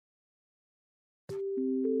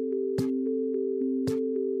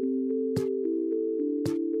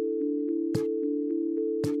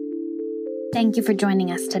Thank you for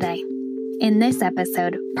joining us today. In this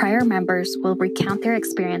episode, prior members will recount their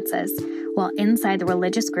experiences while inside the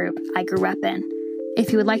religious group I grew up in.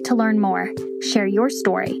 If you would like to learn more, share your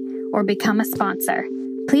story, or become a sponsor,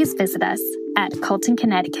 please visit us at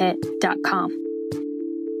ColtonConnecticut.com.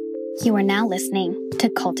 You are now listening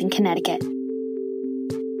to Colton, Connecticut.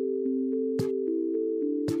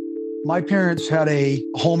 My parents had a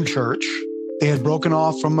home church. They had broken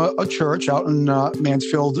off from a church out in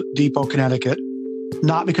Mansfield Depot, Connecticut.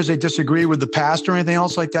 Not because they disagreed with the pastor or anything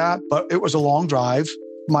else like that, but it was a long drive.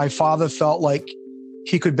 My father felt like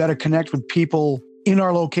he could better connect with people in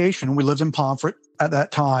our location. We lived in Pomfret at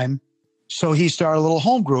that time. So he started a little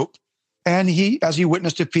home group. And as he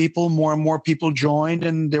witnessed to people, more and more people joined,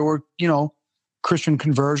 and there were, Christian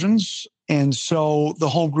conversions. And so the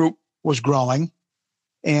home group was growing.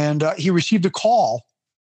 And he received a call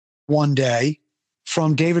one day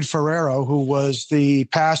from David Ferrero, who was the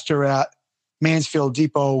pastor at Mansfield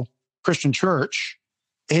Depot Christian Church.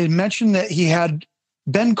 He had mentioned that he had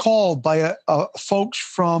been called by folks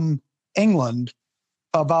from England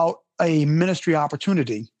about a ministry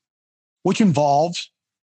opportunity, which involved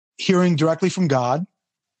hearing directly from God,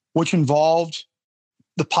 which involved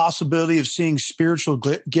the possibility of seeing spiritual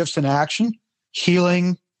gifts in action,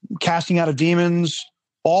 healing, casting out of demons,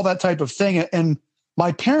 all that type of thing. And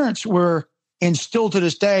my parents were, and still to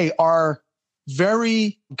this day, are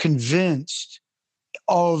very convinced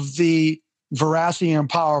of the veracity and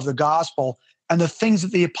power of the gospel and the things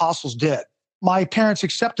that the apostles did. My parents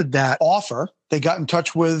accepted that offer. They got in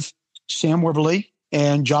touch with Sam Wibberley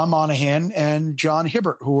and John Monahan and John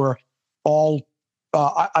Hibbert, who were all,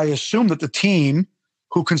 I assume that the team,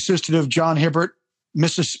 who consisted of John Hibbert,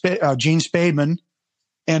 Gene Spademan,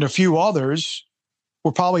 and a few others,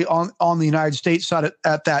 were probably on the United States side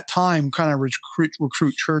at that time, kind of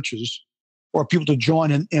recruit churches or people to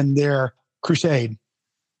join in their crusade,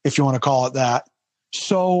 if you want to call it that.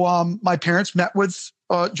 So my parents met with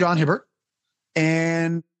John Hibbert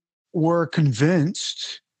and were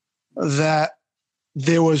convinced that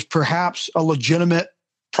there was perhaps a legitimate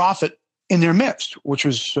prophet in their midst, which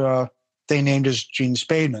was they named as Gene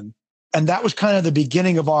Spademan. And that was kind of the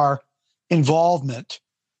beginning of our involvement.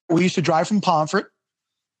 We used to drive from Pomfret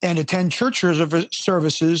and attend church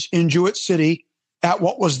services in Jewett City at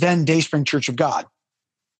what was then Dayspring Church of God.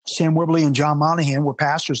 Sam Wibberley and John Monahan were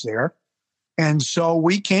pastors there. And so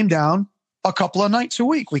we came down a couple of nights a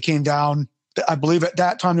week. We came down, I believe at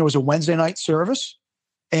that time there was a Wednesday night service,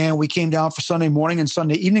 and we came down for Sunday morning and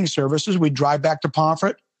Sunday evening services. We'd drive back to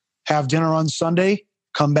Pomfret, have dinner on Sunday,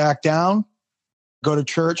 come back down, go to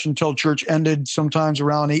church until church ended sometimes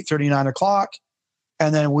around 8:30, 9 o'clock.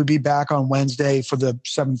 And then we'd be back on Wednesday for the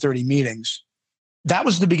 7:30 meetings. That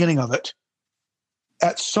was the beginning of it.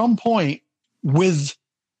 At some point, with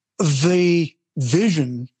the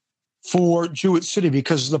vision for Jewett City,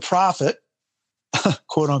 because the prophet,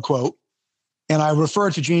 quote unquote, and I refer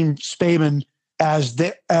to Gene Spademan as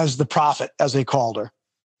the prophet, as they called her.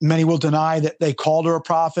 Many will deny that they called her a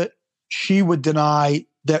prophet. She would deny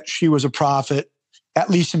that she was a prophet, at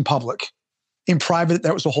least in public. In private,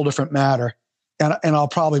 that was a whole different matter. And I'll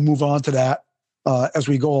probably move on to that as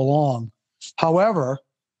we go along. However,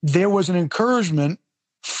 there was an encouragement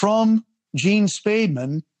from Gene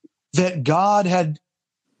Spademan that God had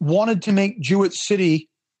wanted to make Jewett City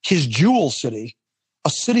his jewel city, a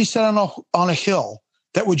city set on a hill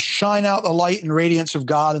that would shine out the light and radiance of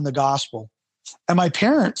God and the gospel. And my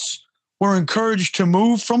parents were encouraged to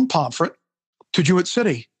move from Pomfret to Jewett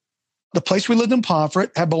City. The place we lived in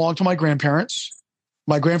Pomfret had belonged to my grandparents.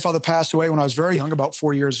 My grandfather passed away when I was very young, about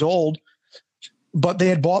 4 years old, but they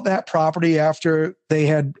had bought that property after they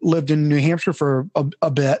had lived in New Hampshire for a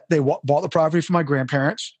bit. They bought the property from my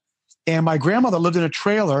grandparents, and my grandmother lived in a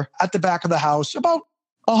trailer at the back of the house, about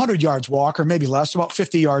 100 yards walk, or maybe less, about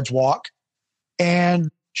 50 yards walk. And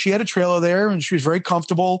she had a trailer there, and she was very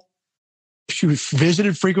comfortable. She was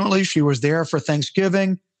visited frequently. She was there for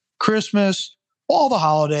Thanksgiving, Christmas, all the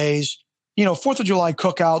holidays, 4th of July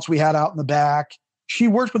cookouts we had out in the back. She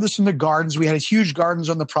worked with us in the gardens. We had huge gardens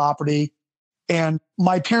on the property. And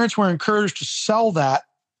my parents were encouraged to sell that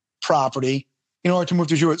property in order to move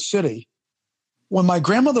to Jewett City. When my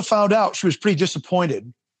grandmother found out, she was pretty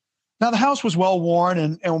disappointed. Now, the house was well worn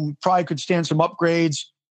and probably could stand some upgrades.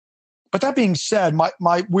 But that being said,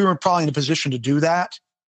 we were probably in a position to do that.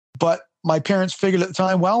 But my parents figured at the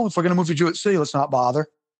time, well, if we're going to move to Jewett City, let's not bother.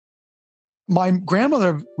 My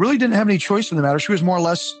grandmother really didn't have any choice in the matter. She was more or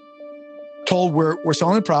less told, we're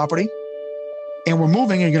selling the property and we're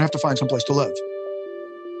moving, and you're going to have to find someplace to live.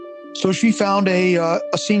 So she found a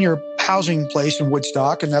senior housing place in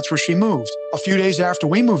Woodstock, and that's where she moved. A few days after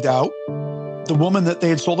we moved out, The woman that they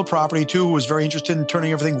had sold the property to was very interested in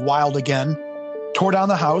turning everything wild again, tore down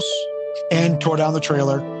the house and tore down the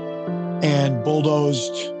trailer and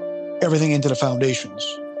bulldozed everything into the foundations.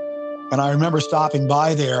 And I remember stopping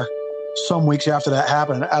by there some weeks after that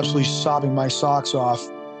happened and absolutely sobbing my socks off,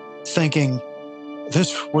 thinking,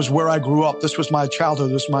 this was where I grew up. This was my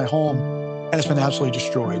childhood. This was my home. And it's been absolutely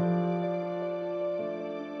destroyed.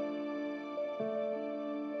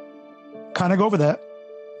 Kind of go over that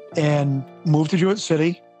and moved to Jewett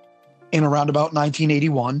City in around about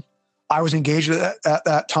 1981. I was engaged at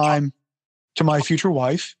that time to my future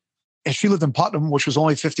wife, and she lived in Putnam, which was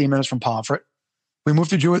only 15 minutes from Pomfret. We moved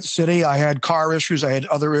to Jewett City. I had car issues. I had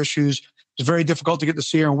other issues. It was very difficult to get to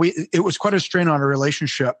see her. And it was quite a strain on our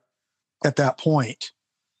relationship at that point.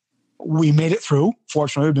 We made it through.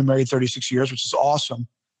 Fortunately, we've been married 36 years, which is awesome.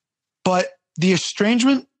 But the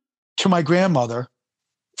estrangement to my grandmother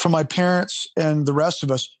from my parents and the rest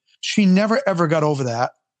of us, she never, ever got over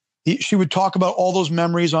that. She would talk about all those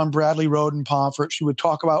memories on Bradley Road in Pomfret. She would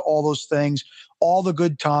talk about all those things, all the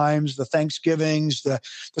good times, the Thanksgivings, the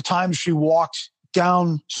times she walked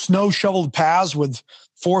down snow-shoveled paths with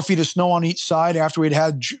 4 feet of snow on each side after we'd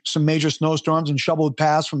had some major snowstorms, and shoveled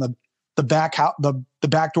paths from the back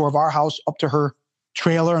door of our house up to her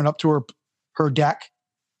trailer and up to her deck.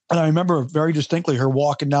 And I remember very distinctly her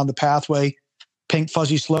walking down the pathway, pink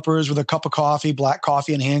fuzzy slippers with a cup of coffee, black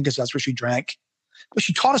coffee in hand, because that's what she drank. But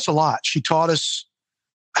she taught us a lot. She taught us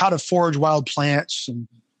how to forage wild plants, and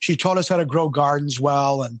she taught us how to grow gardens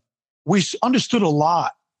well. And we understood a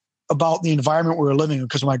lot about the environment we were living in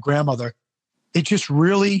because of my grandmother. It just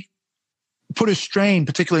really put a strain,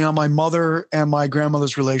 particularly on my mother and my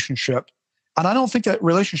grandmother's relationship. And I don't think that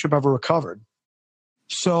relationship ever recovered.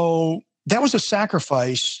 So that was a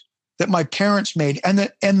sacrifice that my parents made. And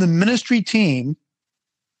the ministry team,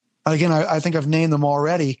 again, I think I've named them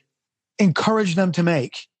already, encouraged them to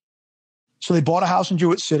make. So they bought a house in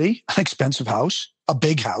Jewett City, an expensive house, a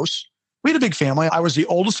big house. We had a big family. I was the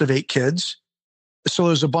oldest of 8 kids. So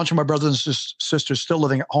there's a bunch of my brothers and sisters still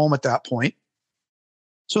living at home at that point.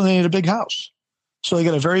 So they needed a big house. So they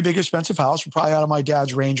got a very big, expensive house, probably out of my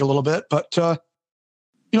dad's range a little bit. But,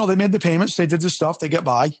 they made the payments. They did the stuff. They get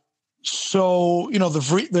by. So,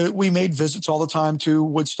 we made visits all the time to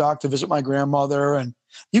Woodstock to visit my grandmother. And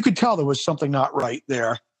you could tell there was something not right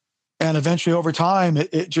there. And eventually over time,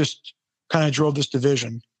 it just kind of drove this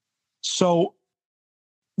division. So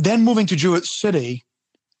then moving to Jewett City,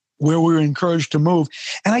 where we were encouraged to move.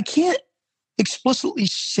 And I can't explicitly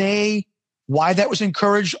say why that was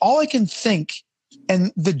encouraged. All I can think,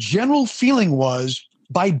 and the general feeling was,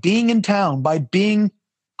 by being in town, by being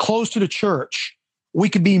close to the church, we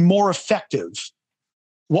could be more effective.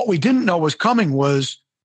 What we didn't know was coming was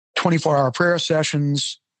 24-hour prayer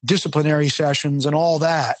sessions, disciplinary sessions, and all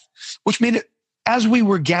that, which made it, as we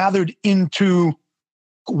were gathered into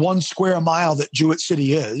 1 square mile that Jewett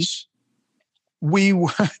City is, we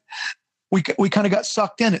kind of got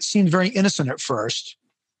sucked in. It seemed very innocent at first,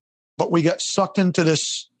 but we got sucked into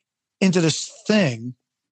this thing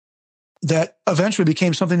that eventually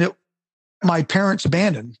became something that my parents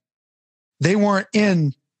abandoned. They weren't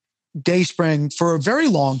in Dayspring for a very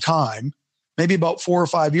long time, maybe about 4 or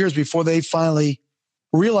 5 years before they finally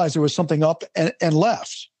realized there was something up and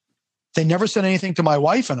left. They never said anything to my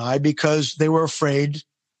wife and I because they were afraid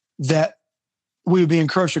that we would be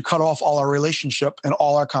encouraged to cut off all our relationship and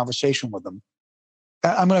all our conversation with them.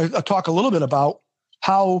 I'm going to talk a little bit about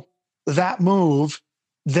how that move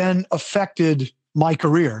then affected my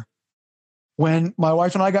career. When my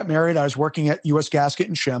wife and I got married, I was working at U.S. Gasket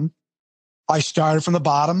and Shim. I started from the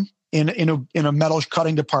bottom in a metal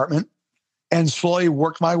cutting department and slowly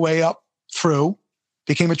worked my way up through,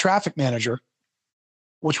 became a traffic manager,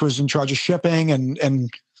 which was in charge of shipping and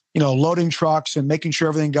loading trucks and making sure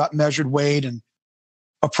everything got measured, weighed, and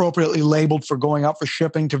appropriately labeled for going out for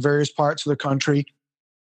shipping to various parts of the country.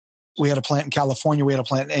 We had a plant in California. We had a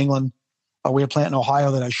plant in England. We had a plant in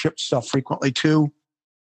Ohio that I shipped stuff frequently to.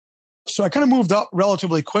 So I kind of moved up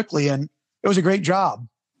relatively quickly, and it was a great job.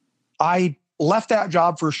 I left that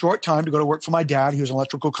job for a short time to go to work for my dad. He was an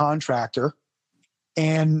electrical contractor.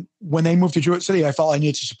 And when they moved to Jewett City, I felt I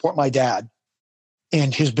needed to support my dad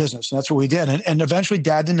and his business. And that's what we did. And eventually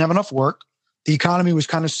Dad didn't have enough work. The economy was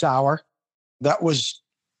kind of sour. That was,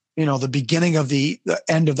 the beginning of the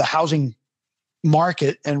end of the housing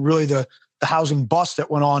market and really the housing bust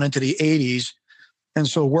that went on into the 80s. And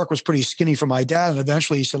so work was pretty skinny for my dad. And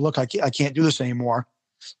eventually he said, look, I can't do this anymore.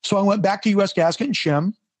 So I went back to U.S. Gasket and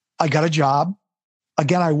Shim. I got a job.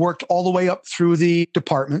 Again, I worked all the way up through the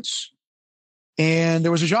departments. And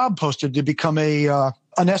there was a job posted to become an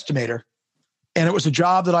estimator. And it was a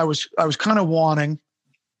job that I was kind of wanting.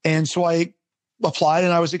 And so I applied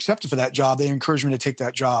and I was accepted for that job. They encouraged me to take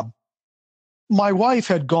that job. My wife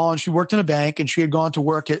had gone, she worked in a bank, and she had gone to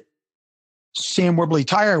work at Sam Webley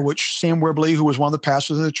Tire, which Sam Webley, who was one of the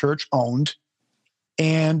pastors of the church, owned.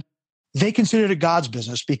 And they considered it God's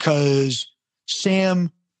business because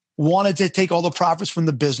Sam wanted to take all the profits from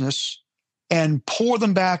the business and pour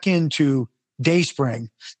them back into Dayspring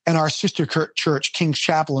and our sister church, King's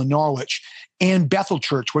Chapel in Norwich, and Bethel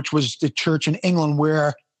Church, which was the church in England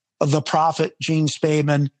where the prophet Gene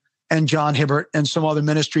Spademan and John Hibbert and some other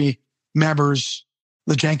ministry members,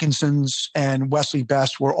 the Jenkinsons and Wesley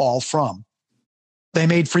Best, were all from. They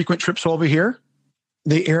made frequent trips over here.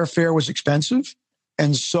 The airfare was expensive,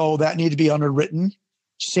 and so that needed to be underwritten.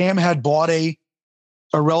 Sam had bought a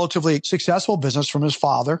relatively successful business from his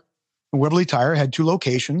father. Webley Tire had 2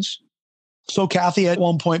 locations. So Kathy at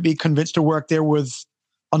one point be convinced to work there with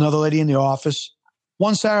another lady in the office.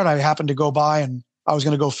 One Saturday I happened to go by and I was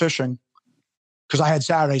going to go fishing because I had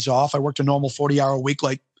Saturdays off. I worked a normal 40-hour week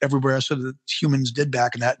like everywhere else that humans did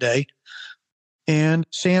back in that day. And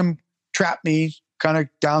Sam trapped me kind of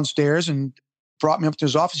downstairs and brought me up to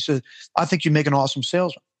his office. He said, "I think you make an awesome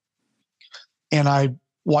salesman. And I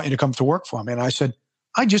want you to come to work for me." And I said,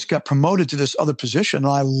 "I just got promoted to this other position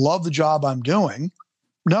and I love the job I'm doing."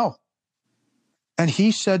 No. And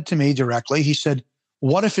he said to me directly, he said,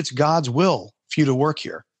 "What if it's God's will for you to work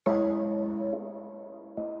here?"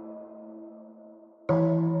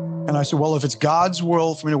 And I said, "Well, if it's God's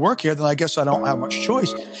will for me to work here, then I guess I don't have much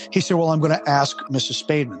choice." He said, "Well, I'm going to ask Mrs.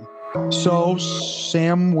 Spademan." So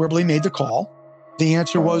Sam Webley made the call. The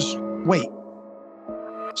answer was, wait.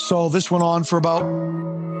 So this went on for about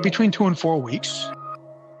between 2 and 4 weeks.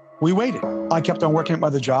 We waited. I kept on working at my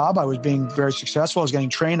other job. I was being very successful. I was getting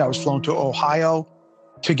trained. I was flown to Ohio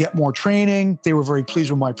to get more training. They were very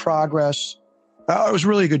pleased with my progress. It was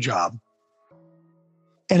really a good job.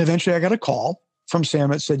 And eventually I got a call from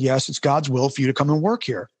Sam that said, "Yes, it's God's will for you to come and work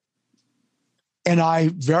here." And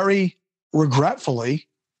I very regretfully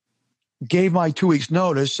gave my 2 weeks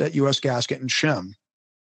notice at U.S. Gasket and Shim.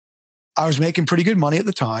 I was making pretty good money at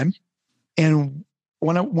the time. And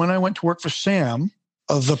when I went to work for Sam,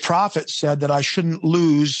 the prophet said that I shouldn't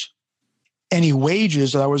lose any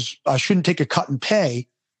wages. I shouldn't take a cut in pay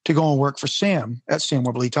to go and work for Sam at Sam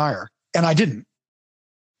Webley Tire. And I didn't.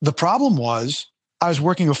 The problem was I was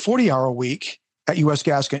working a 40-hour week at U.S.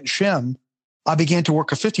 Gasket and Shim. I began to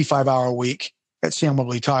work a 55-hour week at Sam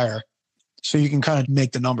Webley Tire. So you can kind of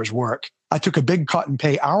make the numbers work. I took a big cut in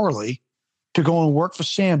pay hourly to go and work for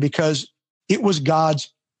Sam because it was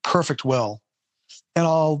God's perfect will. And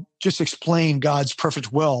I'll just explain God's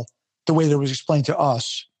perfect will the way that it was explained to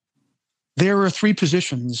us. There are 3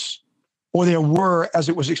 positions, or there were, as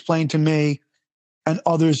it was explained to me and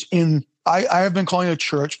others in, I have been calling it a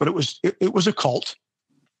church, but it was a cult.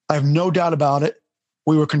 I have no doubt about it.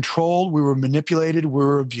 We were controlled, we were manipulated, we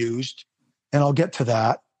were abused, and I'll get to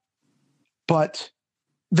that. But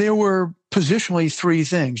there were positionally 3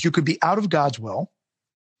 things. You could be out of God's will,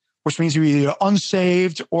 which means you were either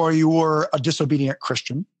unsaved or you were a disobedient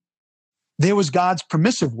Christian. There was God's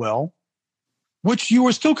permissive will, which you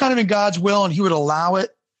were still kind of in God's will and he would allow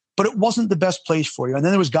it, but it wasn't the best place for you. And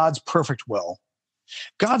then there was God's perfect will.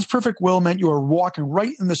 God's perfect will meant you were walking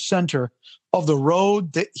right in the center of the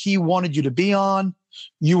road that he wanted you to be on.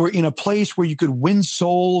 You were in a place where you could win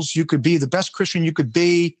souls. You could be the best Christian you could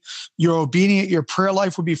be. You're obedient. Your prayer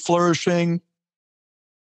life would be flourishing.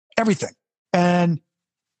 Everything. And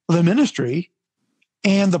the ministry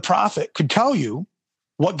and the prophet could tell you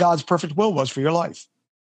what God's perfect will was for your life.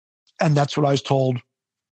 And that's what I was told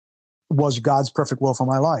was God's perfect will for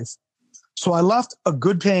my life. So I left a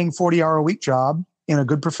good paying 40-hour-a-week job in a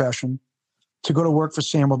good profession to go to work for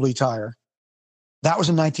Sam Webley Tire. That was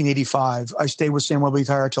in 1985. I stayed with Sam Webley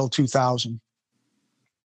Tire till 2000.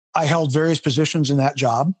 I held various positions in that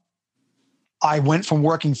job. I went from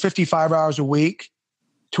working 55 hours a week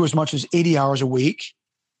to as much as 80 hours a week.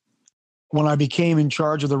 When I became in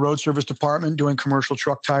charge of the road service department doing commercial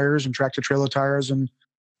truck tires and tractor trailer tires and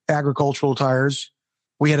agricultural tires,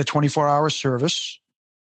 we had a 24-hour service.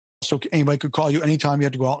 So anybody could call you anytime you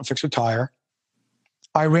had to go out and fix a tire.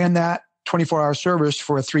 I ran that 24-hour service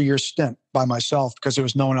for a 3-year stint by myself because there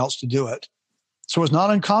was no one else to do it. So it was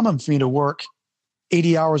not uncommon for me to work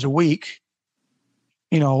 80 hours a week,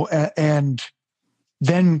 and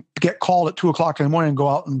then get called at 2:00 in the morning and go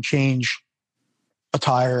out and change a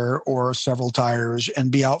tire or several tires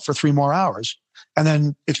and be out for 3 more hours and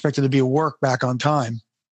then expected to be at work back on time.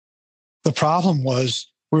 The problem was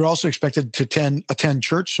we were also expected to attend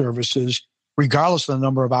church services regardless of the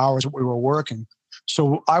number of hours that we were working.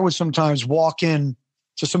 So I would sometimes walk in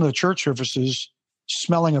to some of the church services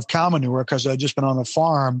smelling of cow manure because I'd just been on a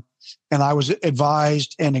farm, and I was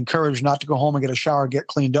advised and encouraged not to go home and get a shower, get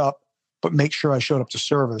cleaned up, but make sure I showed up to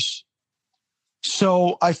service.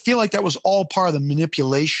 So I feel like that was all part of the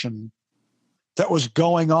manipulation that was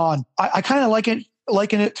going on. I kind of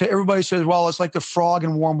liken it to, everybody says, well, it's like the frog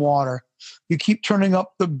in warm water. You keep turning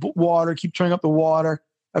up the water, keep turning up the water.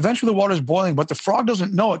 Eventually the water is boiling, but the frog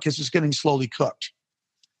doesn't know it because it's getting slowly cooked.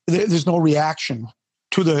 There's no reaction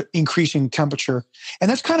to the increasing temperature. And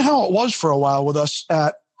that's kind of how it was for a while with us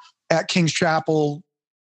at King's Chapel,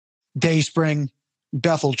 Dayspring,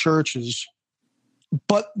 Bethel churches.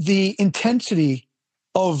 But the intensity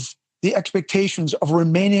of the expectations of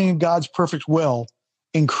remaining in God's perfect will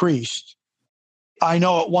increased. I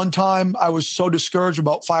know at one time I was so discouraged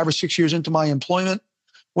about 5 or 6 years into my employment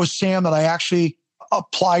with Sam that I actually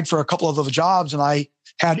applied for a couple of other jobs and I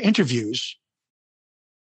had interviews.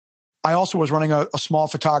 I also was running a small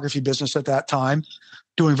photography business at that time,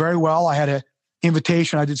 doing very well. I had an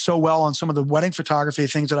invitation. I did so well on some of the wedding photography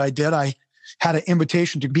things that I did. I had an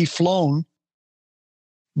invitation to be flown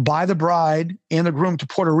by the bride and the groom to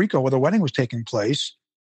Puerto Rico where the wedding was taking place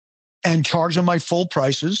and charge them my full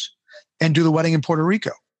prices and do the wedding in Puerto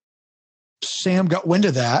Rico. Sam got wind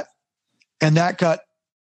of that, and that got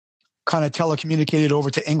kind of telecommunicated over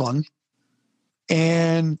to England.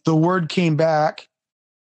 And the word came back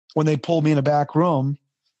when they pulled me in a back room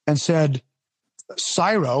and said,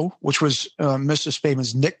 Cyro, which was Mrs.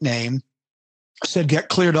 Spademan's nickname, said, get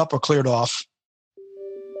cleared up or cleared off.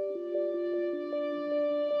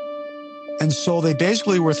 And so they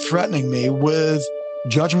basically were threatening me with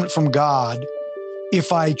judgment from God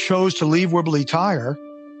if I chose to leave Whibley Tire,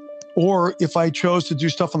 or if I chose to do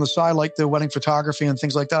stuff on the side like the wedding photography and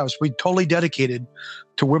things like that. I was totally dedicated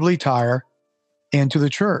to Whibley Tire and to the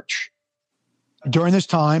church. During this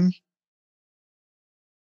time,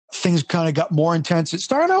 things kind of got more intense. It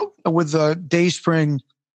started out with Dayspring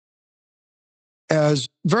as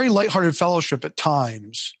very lighthearted fellowship at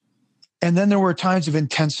times. And then there were times of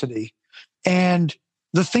intensity. And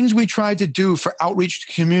the things we tried to do for outreach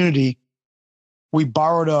to community, we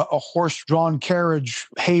borrowed a horse-drawn carriage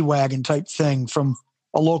hay wagon type thing from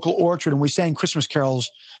a local orchard, and we sang Christmas carols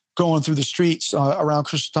going through the streets around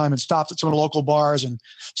Christmas time and stopped at some of the local bars and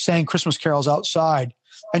sang Christmas carols outside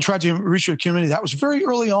and tried to reach the community. That was very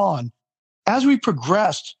early on. As we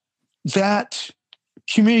progressed, that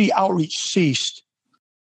community outreach ceased.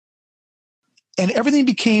 And everything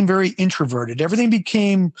became very introverted. Everything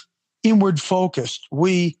became inward focused.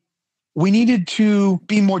 We needed to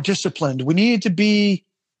be more disciplined. We needed to be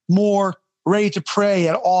more ready to pray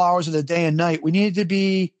at all hours of the day and night. We needed to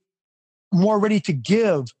be more ready to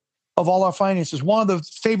give of all our finances. One of the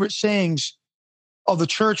favorite sayings of the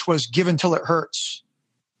church was give until it hurts.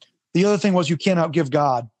 The other thing was you can't outgive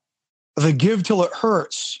God. The give till it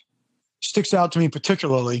hurts sticks out to me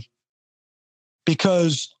particularly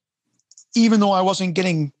because even though I wasn't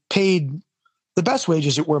getting paid the best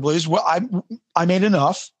wages at Whibley's, well, I made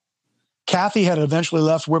enough. Kathy had eventually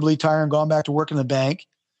left Whibley Tire and gone back to work in the bank.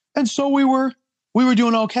 And so we were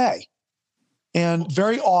doing okay. And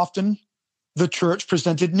very often the church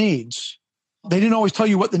presented needs. They didn't always tell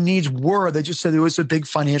you what the needs were. They just said there was a big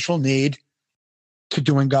financial need to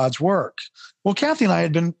doing God's work. Well, Kathy and I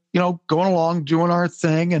had been, going along, doing our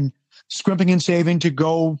thing and scrimping and saving to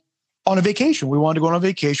go on a vacation. We wanted to go on a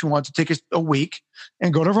vacation. We wanted to take a week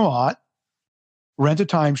and go to Vermont, rent a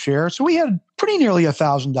timeshare. So we had pretty nearly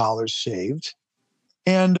 $1,000 saved.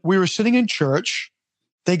 And we were sitting in church.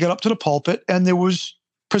 They got up to the pulpit and there was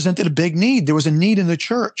presented a big need. There was a need in the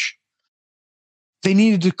church. They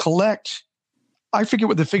needed to collect, I forget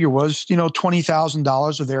what the figure was,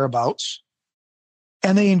 $20,000 or thereabouts.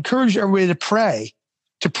 And they encouraged everybody to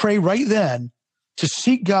pray right then, to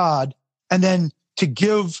seek God, and then to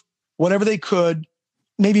give whatever they could,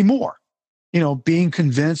 maybe more. Being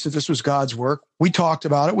convinced that this was God's work. We talked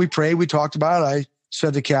about it. We prayed. We talked about it. I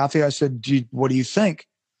said to Kathy, I said, what do you think?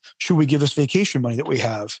 Should we give this vacation money that we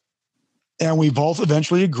have? And we both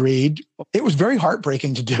eventually agreed. It was very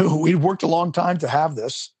heartbreaking to do. We'd worked a long time to have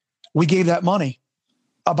this. We gave that money.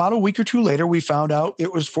 About a week or two later, we found out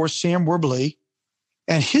it was for Sam Whibley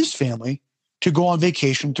and his family to go on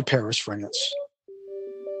vacation to Paris, France.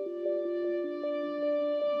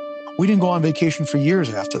 We didn't go on vacation for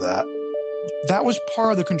years after that. That was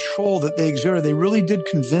part of the control that they exerted. They really did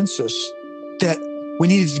convince us that we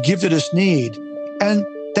needed to give to this need. And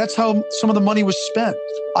that's how some of the money was spent.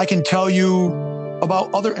 I can tell you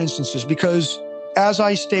about other instances because as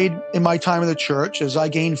I stayed in my time in the church, as I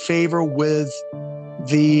gained favor with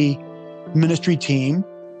the ministry team,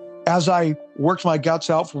 as I worked my guts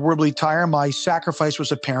out for Webley Tire. My sacrifice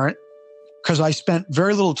was apparent because I spent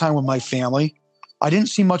very little time with my family. I didn't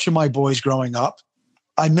see much of my boys growing up.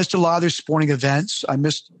 I missed a lot of their sporting events. I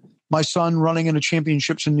missed my son running into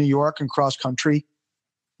championships in New York and cross country.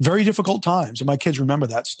 Very difficult times, and my kids remember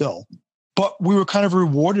that still. But we were kind of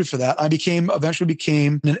rewarded for that. I eventually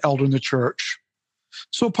became an elder in the church.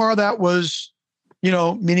 So part of that was,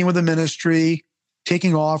 meeting with the ministry,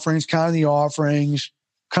 taking offerings, counting the offerings,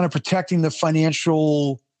 kind of protecting the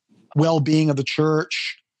financial well-being of the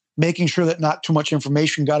church, making sure that not too much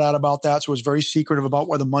information got out about that. So it was very secretive about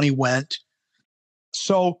where the money went.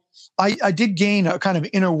 So I did gain a kind of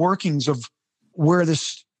inner workings of where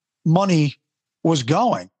this money was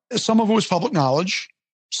going. Some of it was public knowledge.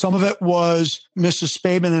 Some of it was Mrs.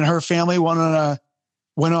 Spademan and her family went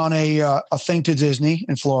on a thing to Disney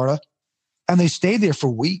in Florida, and they stayed there for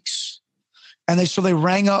weeks. And they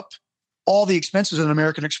rang up all the expenses on an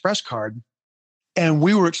American Express card, and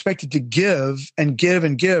we were expected to give and give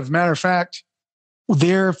and give. Matter of fact,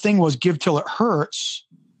 their thing was give till it hurts.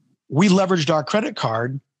 We leveraged our credit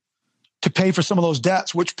card to pay for some of those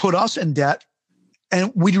debts, which put us in debt.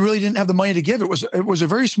 And we really didn't have the money to give. It was a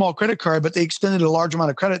very small credit card, but they extended a large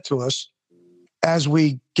amount of credit to us as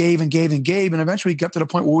we gave and gave and gave. And eventually got to the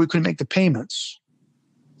point where we couldn't make the payments.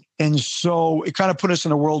 And so it kind of put us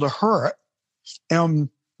in a world of hurt. And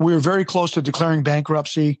we were very close to declaring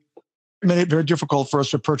bankruptcy. It made it very difficult for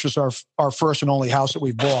us to purchase our first and only house that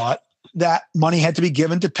we bought. That money had to be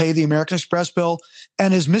given to pay the American Express bill.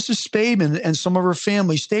 And as Mrs. Spademan and some of her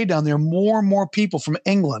family stayed down there, more and more people from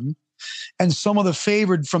England and some of the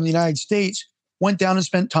favored from the United States went down and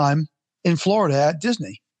spent time in Florida at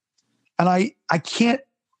Disney. And I can't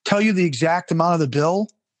tell you the exact amount of the bill,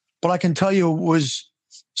 but I can tell you it was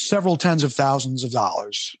several tens of thousands of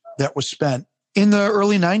dollars that was spent in the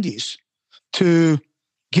early 90s to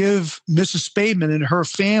give Mrs. Spademan and her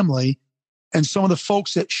family and some of the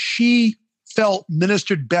folks that she felt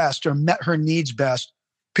ministered best or met her needs best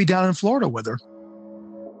be down in Florida with her.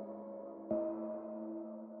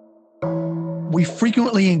 We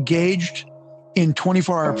frequently engaged in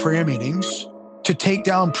 24-hour prayer meetings to take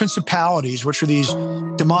down principalities, which are these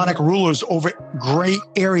demonic rulers over great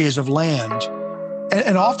areas of land.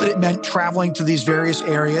 And often it meant traveling to these various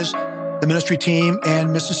areas. The ministry team and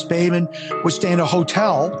Mrs. Spademan would stay in a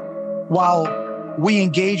hotel while we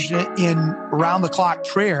engaged in round-the-clock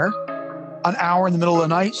prayer, an hour in the middle of the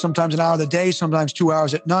night, sometimes an hour of the day, sometimes 2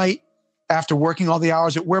 hours at night, after working all the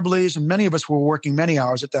hours at Webley's, and many of us were working many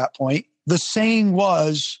hours at that point. The saying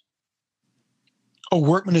was, a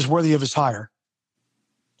workman is worthy of his hire.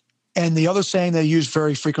 And the other saying they used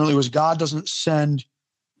very frequently was, God doesn't send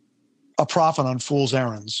a prophet on fool's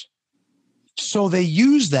errands. So they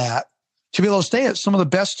used that to be able to stay at some of the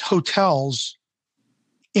best hotels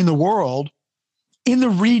in the world in the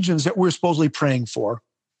regions that we're supposedly praying for,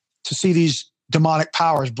 to see these demonic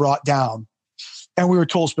powers brought down. And we were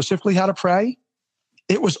told specifically how to pray.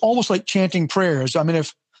 It was almost like chanting prayers. I mean,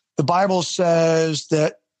 if the Bible says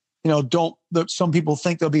that, that some people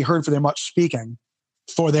think they'll be heard for their much speaking,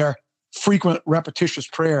 for their frequent repetitious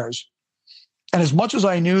prayers. And as much as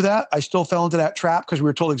I knew that, I still fell into that trap because we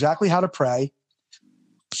were told exactly how to pray.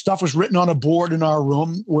 Stuff was written on a board in our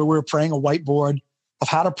room where we were praying, a whiteboard of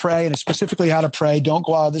how to pray, and specifically how to pray. Don't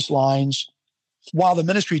go out of these lines. While the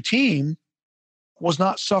ministry team was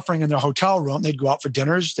not suffering in their hotel room, they'd go out for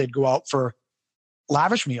dinners, they'd go out for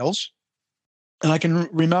lavish meals. And I can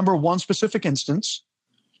remember one specific instance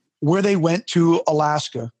where they went to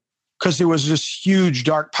Alaska because there was this huge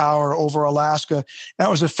dark power over Alaska that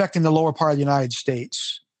was affecting the lower part of the United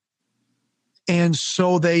States. And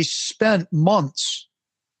so they spent months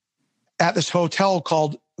at this hotel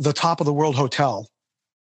called the Top of the World Hotel.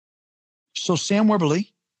 So Sam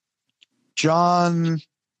Weberly, John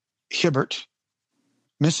Hibbert,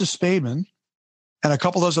 Mrs. Spademan, and a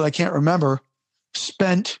couple of those that I can't remember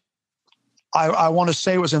spent, I want to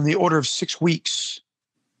say it was in the order of 6 weeks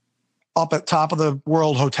up at Top of the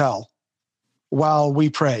World Hotel while we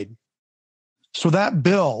prayed. So that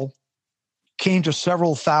bill came to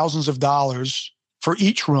several thousands of dollars for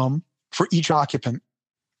each room, for each occupant.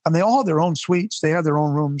 And they all had their own suites. They had their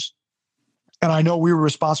own rooms. And I know we were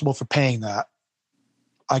responsible for paying that.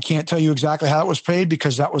 I can't tell you exactly how it was paid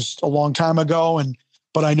because that was a long time ago.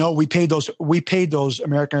 But I know we paid those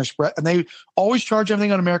American Express, and they always charge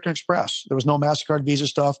everything on American Express. There was no MasterCard, Visa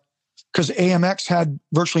stuff because Amex had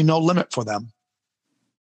virtually no limit for them.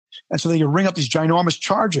 And so they could ring up these ginormous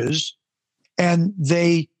charges, and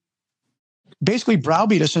they basically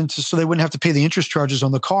browbeat us so they wouldn't have to pay the interest charges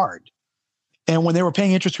on the card. And when they were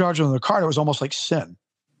paying interest charges on the card, it was almost like sin.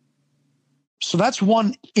 So that's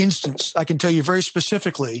one instance I can tell you very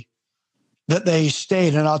specifically that they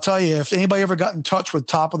stayed. And I'll tell you, if anybody ever got in touch with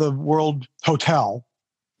Top of the World Hotel,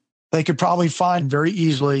 they could probably find very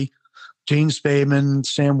easily Gene Spademan,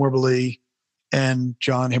 Sam Wibberley, and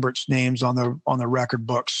John Hibbert's names on the record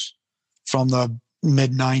books from the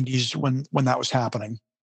mid 90s when that was happening.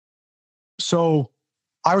 So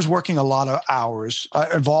I was working a lot of hours,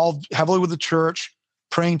 involved heavily with the church,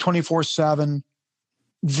 praying 24/7.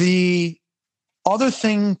 The other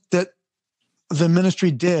thing that the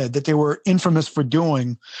ministry did that they were infamous for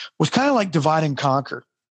doing was kind of like divide and conquer.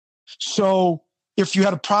 So if you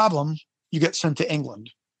had a problem, you get sent to England.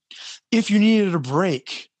 If you needed a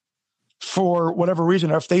break for whatever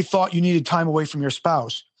reason, or if they thought you needed time away from your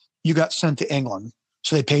spouse, you got sent to England.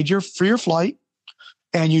 So they paid for your flight,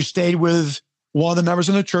 and you stayed with one of the members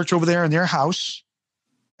in the church over there in their house.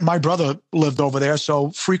 My brother lived over there,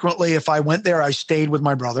 so frequently if I went there, I stayed with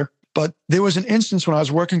my brother. But there was an instance when I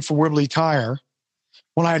was working for Whibley Tire,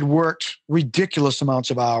 when I had worked ridiculous amounts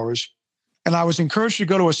of hours, and I was encouraged to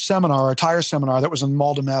go to a tire seminar that was in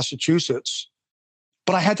Malden, Massachusetts.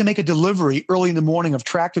 But I had to make a delivery early in the morning of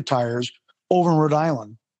tractor tires over in Rhode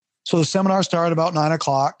Island. So the seminar started about 9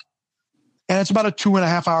 o'clock, and it's about a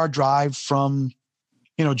 2.5-hour drive from,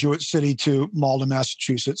 Jewett City to Malden,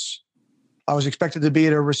 Massachusetts. I was expected to be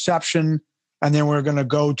at a reception, and then we were going to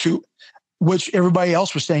go to, which everybody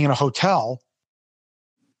else was staying in a hotel.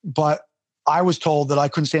 But I was told that I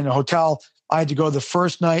couldn't stay in a hotel. I had to go the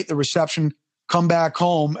first night, the reception, come back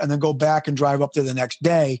home, and then go back and drive up there the next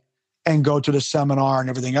day and go to the seminar and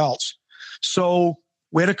everything else. So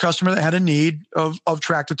we had a customer that had a need of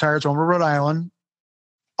tractor tires over Rhode Island.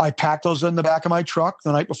 I packed those in the back of my truck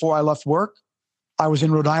the night before I left work. I was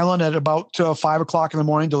in Rhode Island at about 5 o'clock in the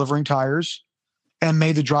morning delivering tires and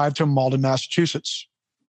made the drive to Malden, Massachusetts.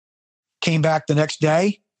 Came back the next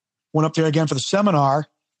day, went up there again for the seminar.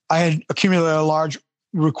 I had accumulated a large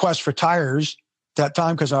request for tires that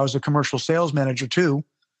time because I was a commercial sales manager too.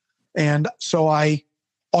 And so on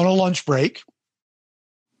a lunch break,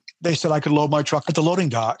 they said I could load my truck at the loading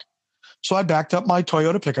dock. So I backed up my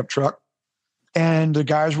Toyota pickup truck, and the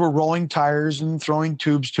guys were rolling tires and throwing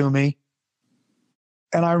tubes to me.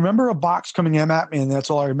 And I remember a box coming in at me, and that's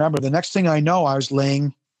all I remember. The next thing I know, I was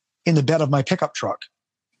laying in the bed of my pickup truck.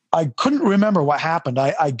 I couldn't remember what happened.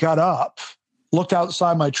 I got up, looked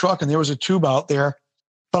outside my truck, and there was a tube out there.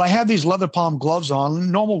 But I had these leather palm gloves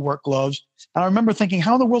on, normal work gloves. And I remember thinking,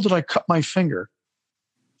 how in the world did I cut my finger?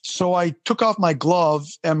 So I took off my glove,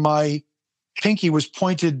 and my pinky was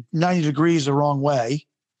pointed 90 degrees the wrong way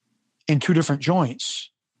in 2 different joints.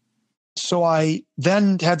 So I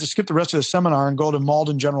then had to skip the rest of the seminar and go to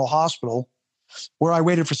Malden General Hospital, where I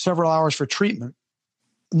waited for several hours for treatment.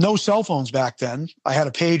 No cell phones back then. I had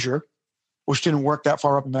a pager, which didn't work that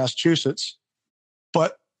far up in Massachusetts.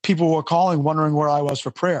 But people were calling, wondering where I was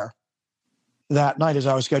for prayer that night, as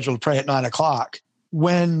I was scheduled to pray at 9 o'clock.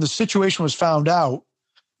 When the situation was found out,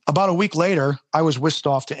 about a week later, I was whisked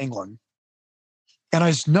off to England. And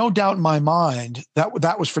there's no doubt in my mind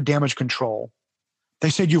that was for damage control. They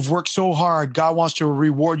said, you've worked so hard. God wants to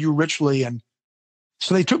reward you richly. And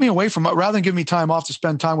so they took me away from it. Rather than give me time off to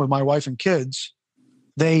spend time with my wife and kids,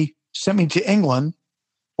 they sent me to England,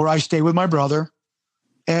 where I stayed with my brother.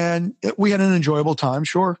 And we had an enjoyable time,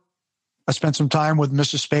 sure. I spent some time with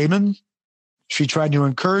Mrs. Spademan. She tried to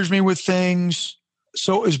encourage me with things.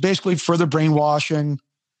 So it was basically further brainwashing.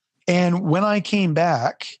 And when I came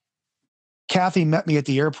back, Kathy met me at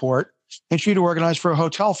the airport, and she'd organized for a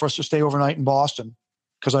hotel for us to stay overnight in Boston,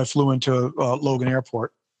 because I flew into Logan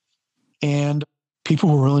Airport. And people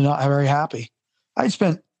were really not very happy. I'd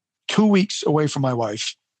spent 2 weeks away from my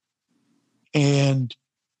wife, and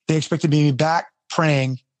they expected me back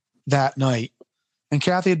praying that night. And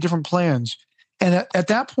Kathy had different plans. And at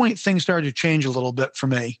that point, things started to change a little bit for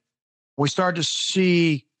me. We started to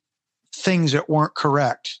see things that weren't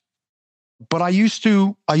correct. But I used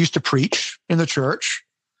to preach in the church.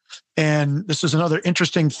 And this is another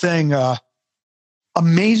interesting thing,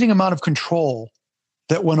 amazing amount of control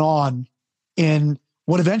that went on in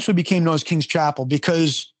what eventually became known as King's Chapel,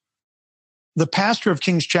 because the pastor of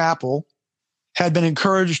King's Chapel had been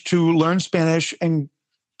encouraged to learn Spanish and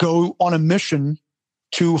go on a mission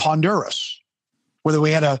to Honduras, where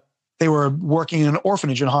they were working in an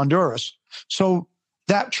orphanage in Honduras. So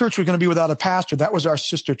that church was going to be without a pastor. That was our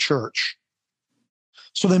sister church.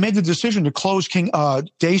 So they made the decision to close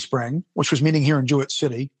Dayspring, which was meeting here in Jewett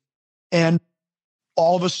City. And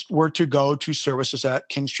all of us were to go to services at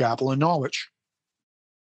King's Chapel in Norwich.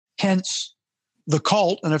 Hence the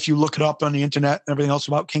cult. And if you look it up on the internet and everything else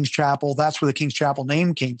about King's Chapel, that's where the King's Chapel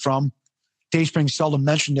name came from. Dayspring's seldom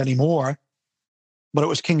mentioned anymore. but it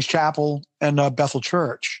was King's Chapel and Bethel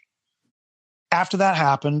Church. After that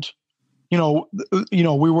happened, we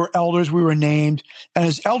were elders, we were named, and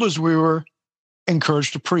as elders, we were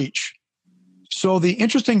encouraged to preach. So the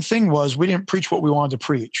interesting thing was we didn't preach what we wanted to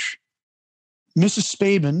preach. Mrs.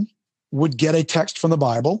 Spademan would get a text from the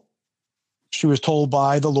Bible. She was told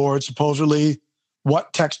by the Lord, supposedly,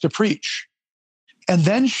 what text to preach. And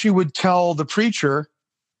then she would tell the preacher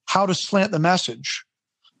how to slant the message,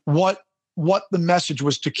 what the message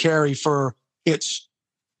was to carry for its,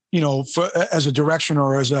 as a direction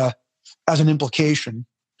or as an implication.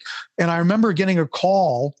 And I remember getting a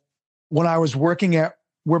call when I was working at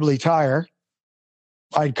Whibley Tire.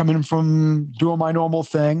 I'd come in from doing my normal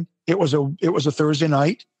thing. It was a Thursday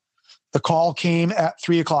night. The call came at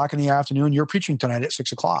 3:00 in the afternoon. You're preaching tonight at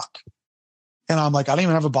 6:00. And I'm like, I don't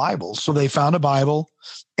even have a Bible. So they found a Bible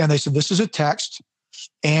and they said, this is a text.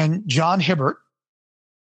 And John Hibbert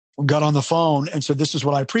got on the phone and said, this is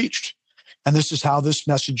what I preached. And this is how this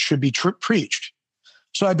message should be preached.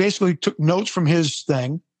 So I basically took notes from his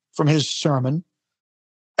sermon,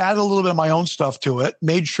 added a little bit of my own stuff to it,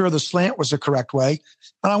 made sure the slant was the correct way,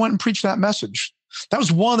 and I went and preached that message. That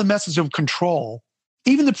was one of the methods of control.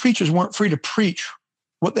 Even the preachers weren't free to preach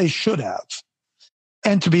what they should have.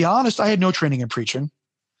 And to be honest, I had no training in preaching.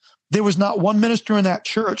 There was not one minister in that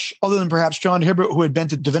church, other than perhaps John Hibbert, who had been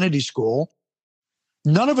to divinity school.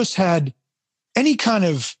 None of us had any kind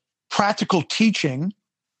of practical teaching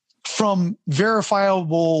from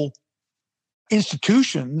verifiable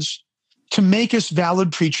institutions to make us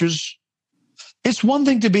valid preachers. It's one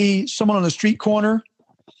thing to be someone on the street corner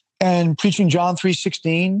and preaching John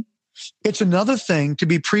 3:16. It's another thing to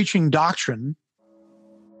be preaching doctrine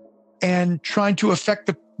and trying to affect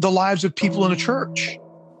the lives of people in a church.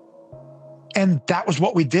 And that was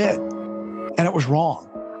what we did. And it was wrong.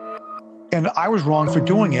 And I was wrong for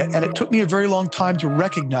doing it. And it took me a very long time to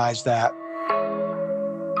recognize that.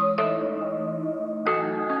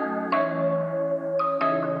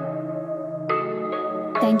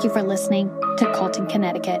 Thank you for listening to Colton,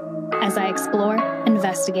 Connecticut, as I explore,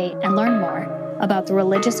 investigate, and learn more about the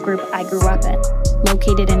religious group I grew up in,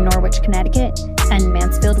 located in Norwich, Connecticut, and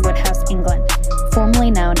Mansfield Woodhouse, England, formerly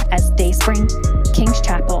known as Dayspring, King's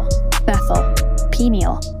Chapel, Bethel,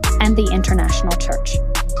 Peniel, and the International Church.